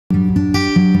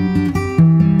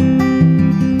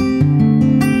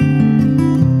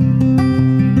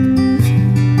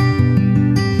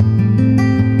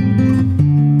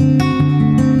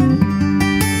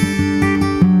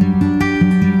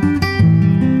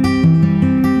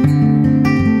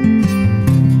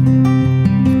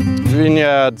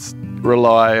vineyards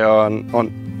rely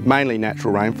on mainly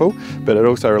natural rainfall, but it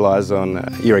also relies on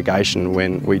irrigation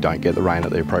when we don't get the rain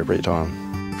at the appropriate time.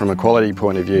 From a quality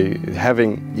point of view,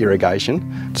 having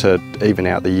irrigation to even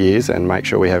out the years and make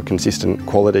sure we have consistent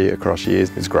quality across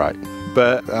years is great.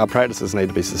 But our practices need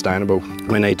to be sustainable.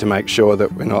 We need to make sure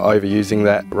that we're not overusing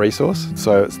that resource,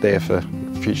 so it's there for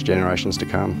future generations to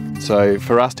come. So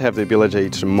for us to have the ability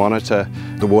to monitor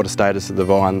the water status of the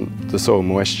vine, the soil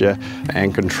moisture,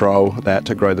 and control that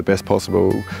to grow the best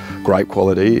possible grape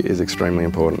quality is extremely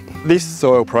important. This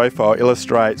soil profile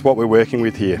illustrates what we're working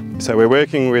with here. So we're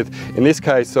working with, in this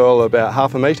case, soil about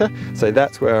 1/2 metre, so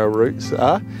that's where our roots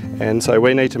are, and so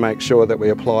we need to make sure that we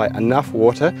apply enough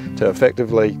water to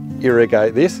effectively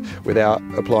irrigate this without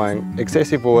applying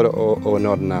excessive water or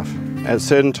not enough. At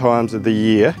certain times of the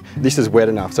year, this is wet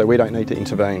enough, so we don't need to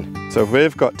intervene. So if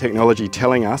we've got technology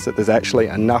telling us that there's actually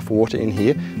enough water in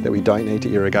here that we don't need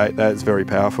to irrigate, that's very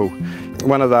powerful.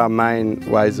 One of our main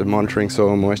ways of monitoring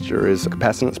soil moisture is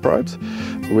capacitance probes,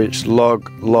 which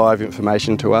log live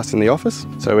information to us in the office,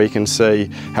 so we can see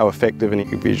how effective an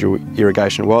individual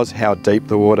irrigation was, how deep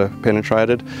the water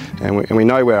penetrated, and we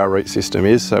know where our root system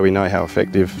is, so we know how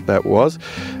effective that was.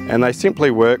 And they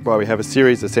simply work by, we have a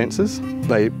series of sensors.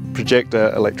 They project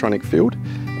an electronic field,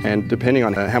 and depending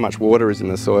on how much water is in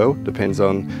the soil, depends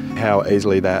on how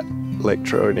easily that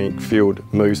electronic field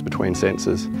moves between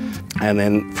sensors. And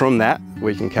then from that,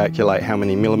 we can calculate how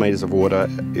many millimetres of water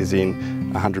is in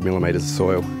 100 millimetres of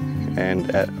soil,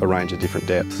 and at a range of different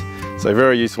depths. So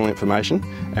very useful information,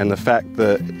 and the fact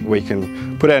that we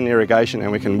can put out an irrigation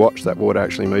and we can watch that water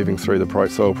actually moving through the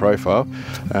soil profile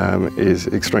is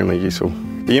extremely useful.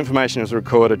 The information is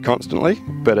recorded constantly,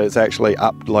 but it's actually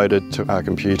uploaded to our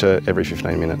computer every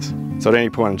 15 minutes. So at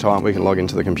any point in time we can log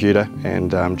into the computer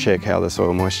and check how the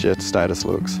soil moisture status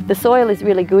looks. The soil is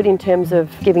really good in terms of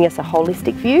giving us a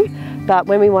holistic view, but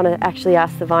when we want to actually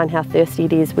ask the vine how thirsty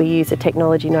it is, we use a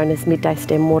technology known as midday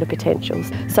stem water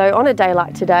potentials. So on a day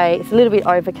like today, it's a little bit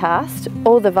overcast.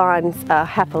 All the vines are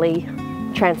happily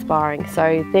transpiring,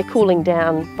 so they're cooling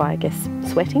down by, I guess,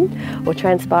 sweating or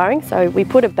transpiring. So we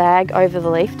put a bag over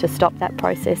the leaf to stop that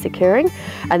process occurring,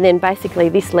 and then basically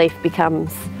this leaf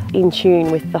becomes in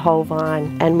tune with the whole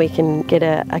vine, and we can get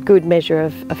a good measure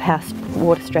of how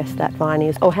water stressed that vine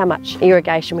is, or how much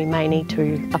irrigation we may need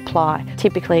to apply.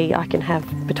 Typically I can have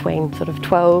between sort of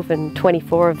 12 and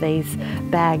 24 of these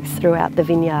bags throughout the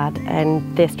vineyard,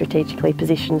 and they're strategically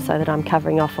positioned so that I'm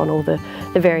covering off on all the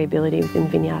variability within the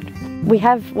vineyard. We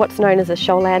have what's known as a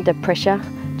Scholander pressure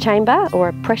chamber, or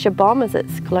a pressure bomb as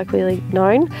it's colloquially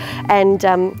known, and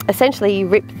essentially you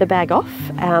rip the bag off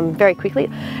very quickly,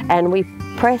 and we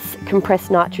press compressed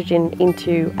nitrogen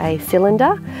into a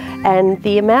cylinder, and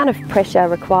the amount of pressure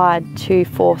required to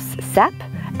force sap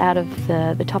out of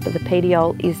the top of the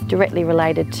petiole is directly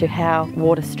related to how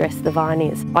water stressed the vine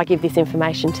is. I give this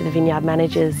information to the vineyard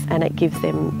managers, and it gives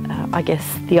them, I guess,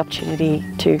 the opportunity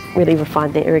to really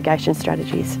refine their irrigation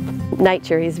strategies.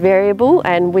 Nature is variable,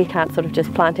 and we can't sort of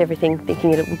just plant everything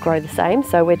thinking it will grow the same,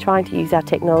 so we're trying to use our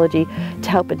technology to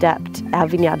help adapt our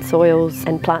vineyard soils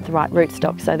and plant the right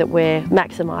rootstock so that we're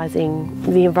maximising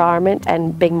the environment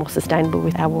and being more sustainable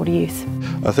with our water use.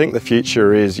 I think the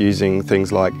future is using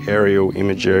things like aerial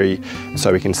imagery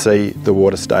so we can see the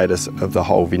water status of the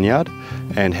whole vineyard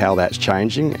and how that's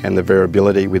changing, and the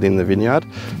variability within the vineyard,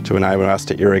 to enable us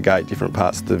to irrigate different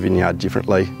parts of the vineyard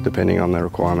differently depending on the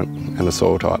requirement and the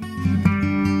soil type.